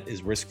 that bet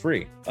is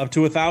risk-free, up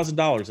to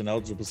 $1,000 in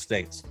eligible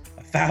states.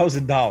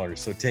 $1,000.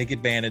 So take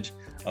advantage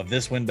of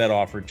this WynnBET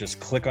offer. Just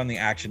click on the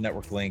Action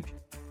Network link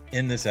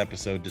in this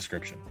episode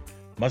description.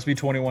 Must be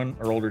 21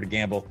 or older to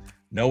gamble.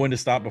 Know when to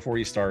stop before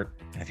you start.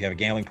 And if you have a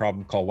gambling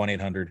problem, call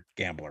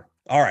 1-800-GAMBLER.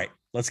 All right,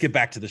 let's get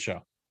back to the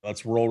show.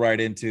 Let's roll right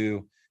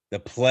into the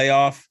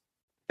playoff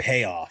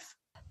payoff.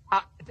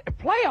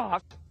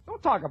 Playoff?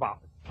 Don't talk about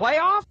it.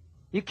 Playoff?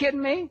 You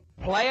kidding me?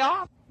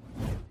 Playoff?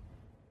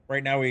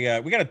 Right now, we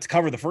got to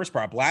cover the first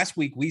prop. Last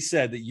week, we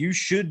said that you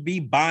should be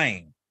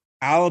buying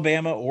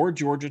Alabama or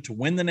Georgia to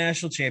win the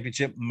national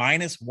championship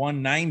minus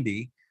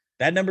 190.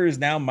 That number is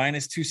now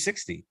minus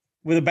 260.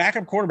 With a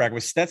backup quarterback,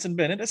 with Stetson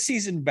Bennett, a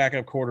seasoned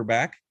backup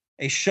quarterback,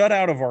 a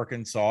shutout of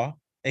Arkansas,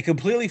 a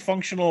completely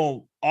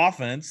functional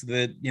offense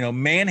that,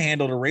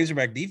 manhandled a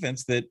Razorback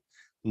defense that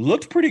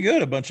looked pretty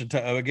good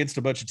against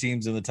a bunch of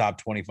teams in the top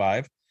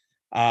 25.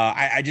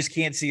 I just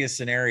can't see a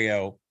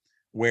scenario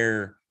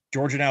where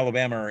Georgia and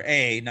Alabama are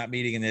A, not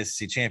meeting in the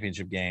SEC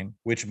championship game,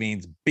 which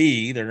means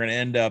B, they're going to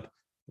end up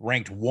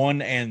ranked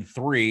 1 and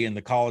 3 in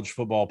the college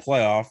football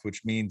playoff,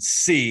 which means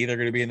C, they're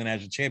going to be in the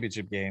national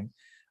championship game.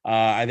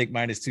 I think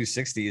minus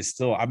 260 is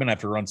still, I'm going to have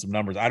to run some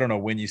numbers. I don't know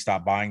when you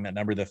stop buying that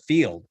number. The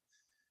field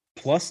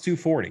plus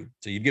 240.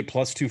 So you get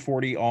plus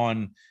 240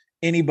 on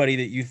anybody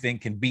that you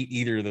think can beat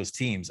either of those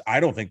teams. I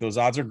don't think those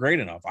odds are great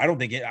enough. I don't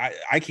think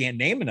I can't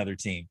name another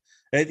team.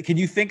 Can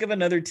you think of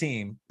another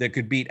team that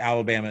could beat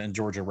Alabama and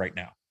Georgia right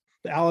now?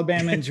 The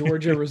Alabama and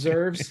Georgia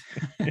reserves.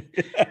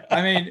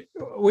 I mean,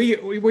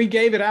 we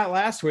gave it out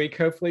last week.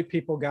 Hopefully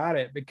people got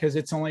it because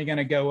it's only going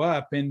to go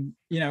up. And,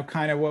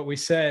 kind of what we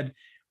said,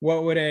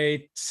 what would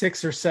a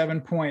 6 or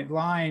 7 point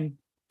line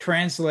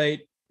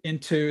translate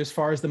into as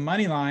far as the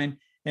money line?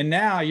 And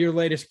now your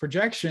latest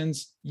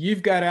projections,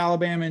 you've got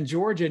Alabama and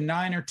Georgia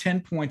 9 or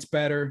 10 points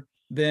better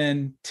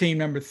than team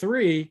number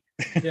 3.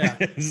 Yeah.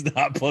 It's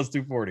not plus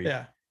 240.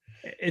 Yeah.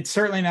 It's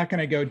certainly not going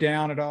to go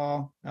down at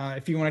all.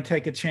 If you want to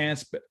take a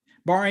chance, but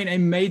barring a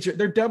major,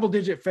 they're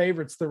double-digit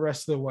favorites the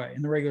rest of the way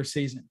in the regular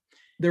season.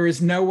 There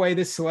is no way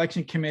this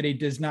selection committee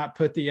does not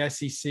put the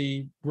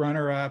SEC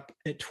runner-up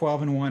at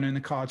 12-1 in the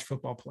college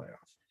football playoff.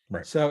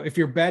 Right. So if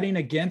you're betting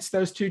against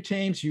those two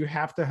teams, you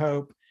have to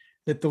hope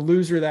that the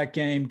loser of that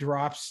game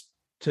drops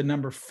to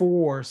number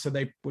 4, so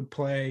they would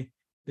play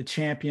the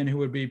champion who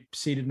would be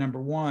seeded number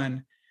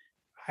 1.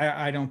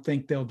 I don't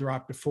think they'll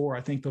drop to 4.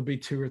 I think they'll be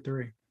 2 or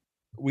 3.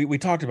 We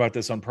talked about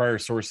this on Prior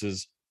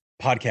Sources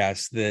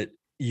podcast that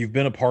you've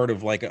been a part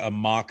of like a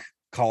mock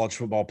college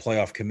football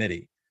playoff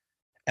committee.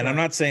 And I'm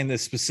not saying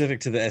this specific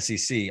to the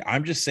SEC.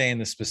 I'm just saying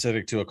this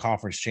specific to a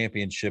conference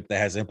championship that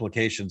has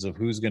implications of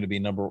who's going to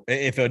be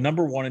if a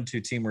number 1 and 2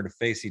 team were to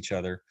face each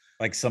other,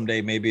 like someday,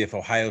 maybe if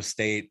Ohio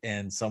State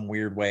and some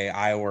weird way,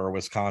 Iowa or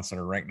Wisconsin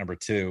are ranked number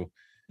 2,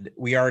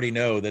 we already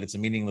know that it's a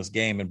meaningless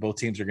game and both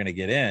teams are going to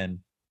get in.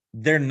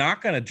 They're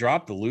not going to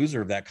drop the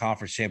loser of that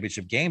conference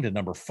championship game to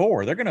number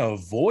 4. They're going to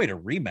avoid a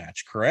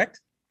rematch, correct?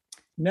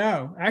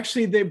 No,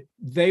 actually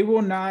they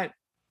will not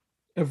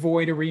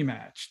avoid a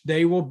rematch.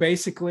 They will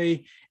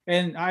basically,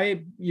 and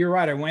you're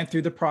right. I went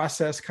through the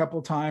process a couple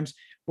of times.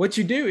 What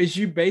you do is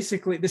you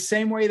basically, the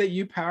same way that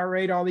you power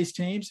rate all these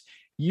teams,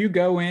 you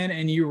go in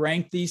and you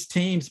rank these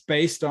teams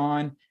based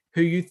on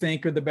who you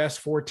think are the best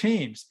 4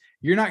 teams.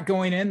 You're not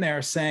going in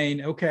there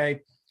saying,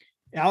 okay,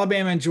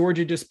 Alabama and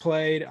Georgia just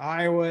played,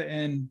 Iowa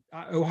and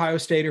Ohio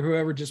State or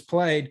whoever just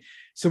played,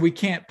 so we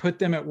can't put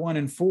them at 1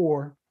 and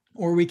 4,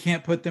 or we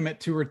can't put them at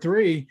 2 or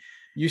 3.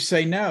 You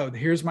say, no,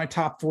 here's my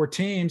top 4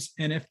 teams.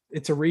 And if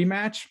it's a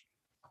rematch,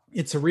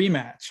 it's a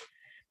rematch.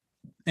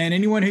 And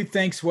anyone who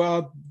thinks,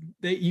 well,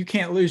 you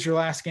can't lose your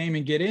last game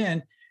and get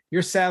in,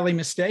 you're sadly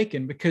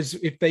mistaken, because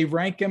if they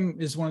rank them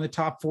as one of the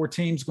top 4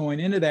 teams going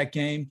into that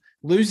game,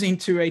 losing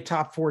to a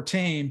top 4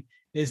 team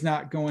is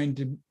not going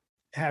to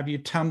have you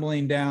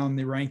tumbling down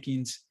the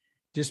rankings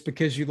just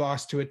because you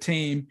lost to a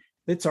team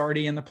that's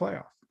already in the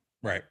playoff.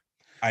 Right.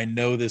 I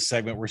know this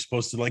segment, we're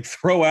supposed to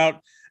throw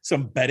out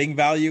some betting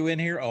value in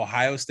here.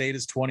 Ohio State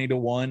is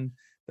 20-1.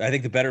 I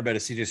think the better bet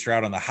is CJ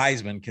Stroud on the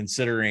Heisman,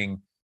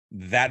 considering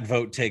that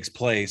vote takes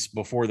place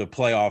before the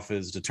playoff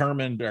is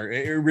determined, or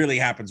it really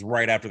happens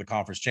right after the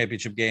conference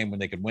championship game when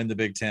they could win the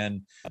Big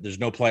Ten. There's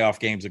no playoff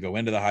games that go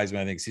into the Heisman.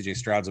 I think CJ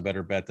Stroud's a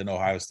better bet than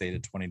Ohio State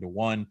at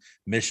 20-1.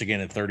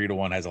 Michigan at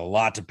 30-1 has a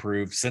lot to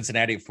prove.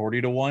 Cincinnati at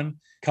 40-1.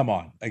 Come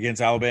on,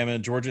 against Alabama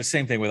and Georgia.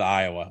 Same thing with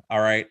Iowa. All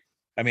right.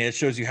 I mean, it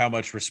shows you how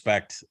much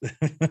respect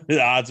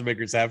the odds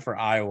makers have for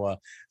Iowa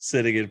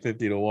sitting at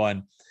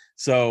 50-1.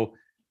 So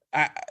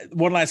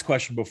one last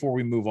question before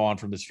we move on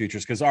from this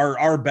futures, because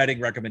our betting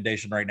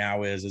recommendation right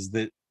now is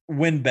that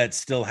WynnBET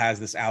still has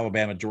this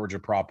Alabama Georgia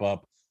prop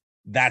up.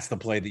 That's the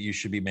play that you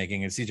should be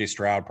making, and CJ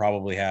Stroud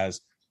probably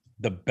has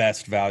the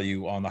best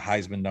value on the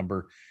Heisman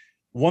number.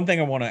 One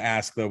thing I want to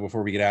ask though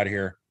before we get out of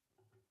here,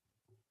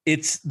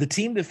 it's the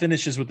team that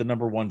finishes with the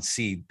number 1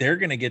 seed. They're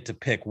going to get to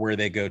pick where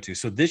they go to.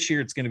 So this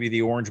year it's going to be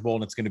the Orange Bowl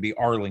and it's going to be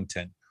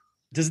Arlington.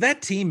 Does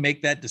that team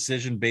make that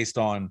decision based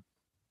on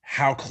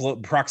how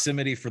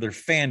proximity for their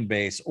fan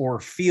base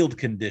or field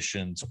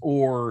conditions,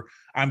 or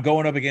I'm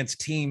going up against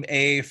team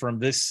A from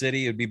this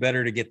city, it'd be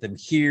better to get them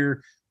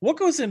here? What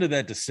goes into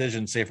that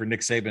decision, say for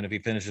Nick Saban, if he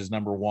finishes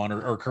number 1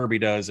 or Kirby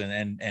does,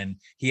 and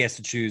he has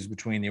to choose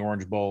between the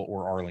Orange Bowl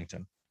or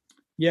Arlington?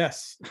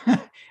 Yes,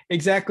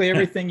 exactly.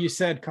 Everything you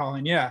said,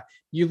 Colin. Yeah.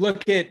 You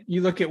look at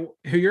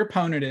who your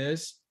opponent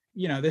is.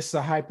 This is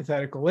a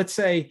hypothetical. Let's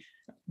say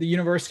the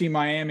University of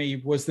Miami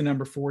was the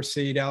number 4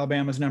 seed,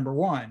 Alabama's number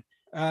 1.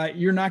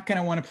 You're not going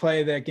to want to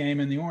play that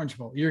game in the Orange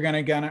Bowl.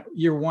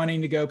 You're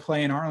wanting to go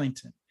play in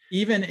Arlington.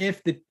 Even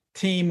if the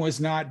team was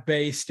not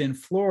based in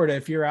Florida,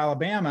 if you're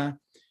Alabama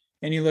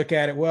and you look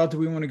at it, well, do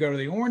we want to go to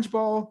the Orange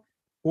Bowl,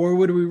 or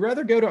would we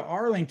rather go to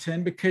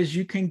Arlington because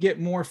you can get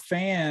more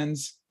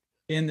fans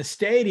in the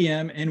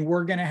stadium and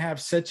we're going to have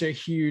such a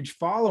huge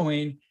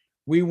following?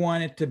 We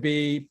want it to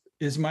be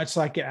as much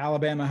like an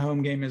Alabama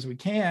home game as we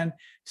can.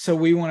 So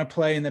we want to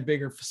play in the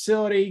bigger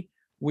facility.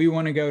 We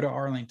want to go to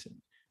Arlington.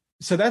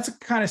 So that's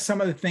kind of some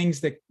of the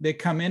things that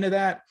come into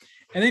that.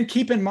 And then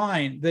keep in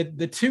mind that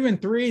the 2 and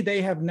 3,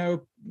 they have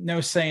no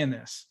say in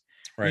this.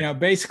 Right.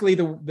 Basically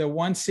the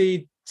 1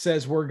 seed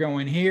says we're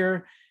going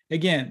here.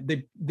 Again,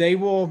 they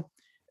will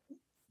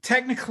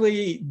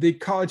technically, the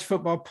college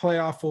football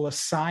playoff will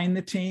assign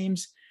the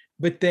teams,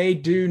 but they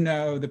do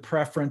know the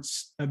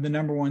preference of the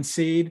number 1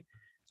 seed.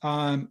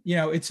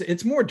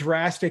 It's more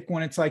drastic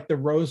when it's like the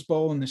Rose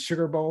Bowl and the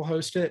Sugar Bowl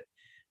host it.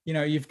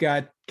 You've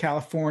got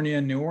California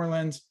and New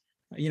Orleans.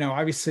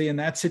 Obviously in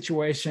that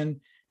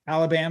situation,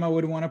 Alabama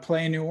would want to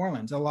play in New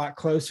Orleans, a lot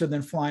closer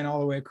than flying all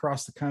the way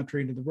across the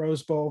country to the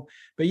Rose Bowl.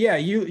 But yeah,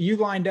 you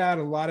lined out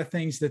a lot of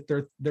things that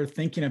they're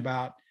thinking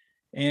about,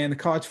 and the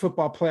College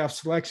Football Playoff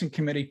Selection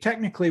Committee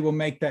technically will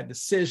make that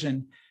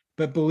decision.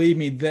 But believe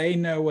me, they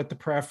know what the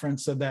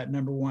preference of that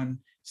number 1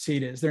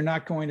 seed is. They're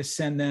not going to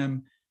send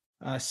them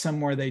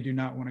somewhere they do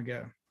not want to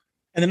go.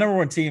 And the number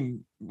 1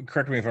 team,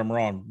 correct me if I'm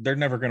wrong, they're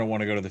never going to want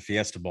to go to the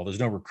Fiesta Bowl. There's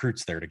no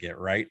recruits there to get,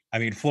 right? I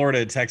mean, Florida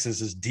and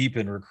Texas is deep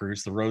in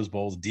recruits. The Rose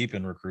Bowl is deep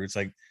in recruits.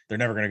 Like they're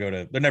never going to go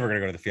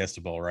to the Fiesta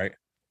Bowl, right?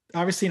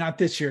 Obviously not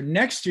this year.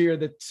 Next year,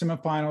 the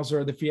semifinals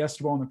are the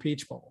Fiesta Bowl and the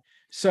Peach Bowl.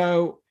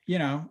 So,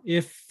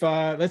 if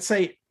let's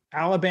say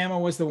Alabama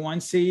was the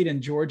 1 seed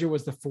and Georgia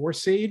was the 4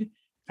 seed,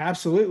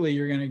 absolutely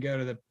you're going to go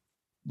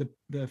to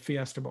the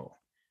Fiesta Bowl.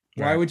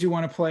 Right. Why would you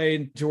want to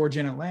play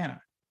Georgia and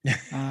Atlanta?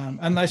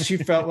 Unless you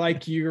felt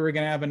like you were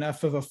going to have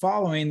enough of a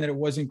following that it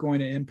wasn't going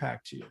to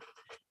impact you.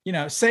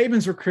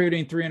 Saban's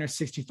recruiting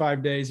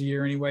 365 days a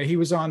year anyway. He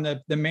was on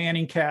the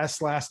Manning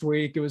cast last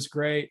week. It was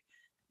great.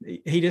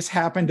 He just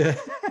happened to,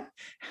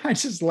 I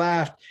just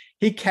laughed.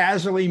 He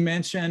casually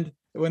mentioned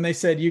when they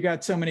said, you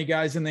got so many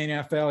guys in the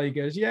NFL, he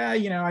goes, yeah,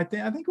 I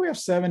think we have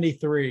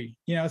 73.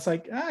 It's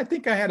like, I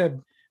think I had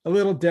a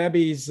little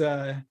Debbie's,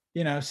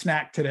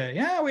 snack today.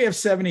 Yeah, we have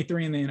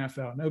 73 in the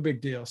NFL. No big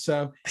deal.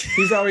 So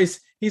he's always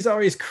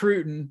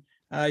recruiting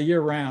year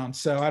round.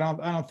 So I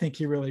don't think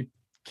he really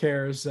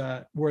cares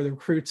where the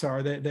recruits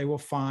are. They will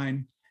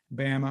find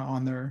Bama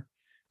on their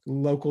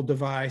local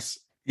device.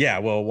 Yeah,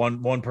 well,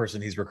 one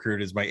person he's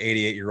recruited is my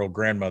 88-year-old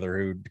grandmother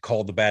who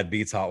called the Bad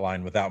Beats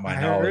hotline without my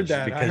knowledge.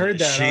 I heard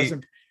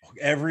that.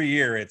 Every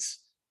year it's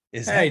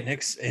Is that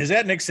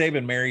Nick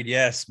Saban married?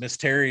 Yes. Miss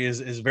Terry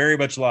is very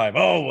much live.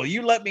 Oh, well,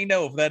 you let me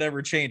know if that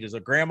ever changes.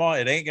 Grandma,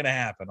 it ain't going to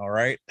happen. All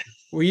right.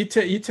 Well, you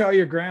tell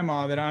your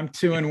grandma that I'm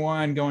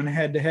 2-1 going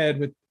head to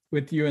head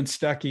with you and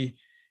Stuckey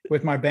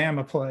with my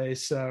Bama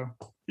plays. So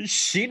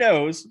she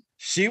knows.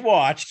 She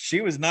watched.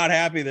 She was not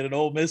happy that an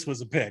Ole Miss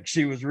was a pick.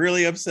 She was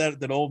really upset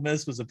that Ole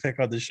Miss was a pick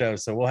on the show.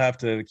 So we'll have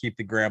to keep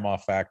the grandma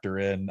factor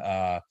in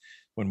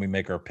when we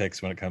make our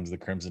picks when it comes to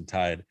the Crimson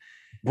Tide.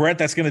 Brett,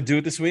 that's going to do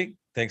it this week.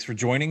 Thanks for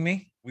joining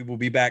me. We will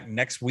be back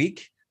next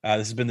week.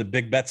 This has been the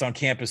Big Bets on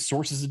Campus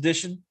Sources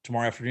Edition.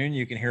 Tomorrow afternoon,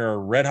 you can hear our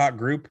Red Hot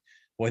group.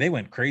 Boy, they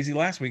went crazy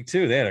last week,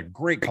 too. They had a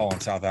great call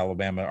in South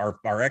Alabama.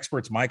 Our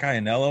experts, Mike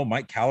Iannello,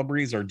 Mike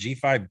Calabrese, our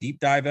G5 deep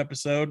dive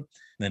episode. And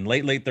then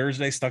late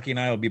Thursday, Stuckey and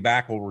I will be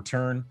back. We'll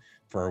return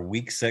for our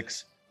Week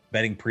 6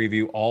 betting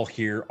preview, all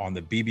here on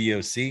the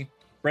BBOC.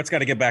 Brett's got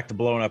to get back to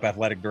blowing up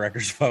athletic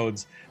directors'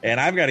 phones, and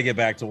I've got to get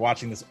back to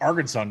watching this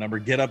Arkansas number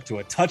get up to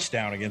a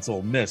touchdown against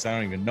Ole Miss. I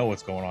don't even know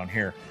what's going on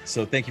here.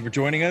 So thank you for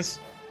joining us.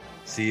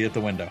 See you at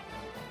the window.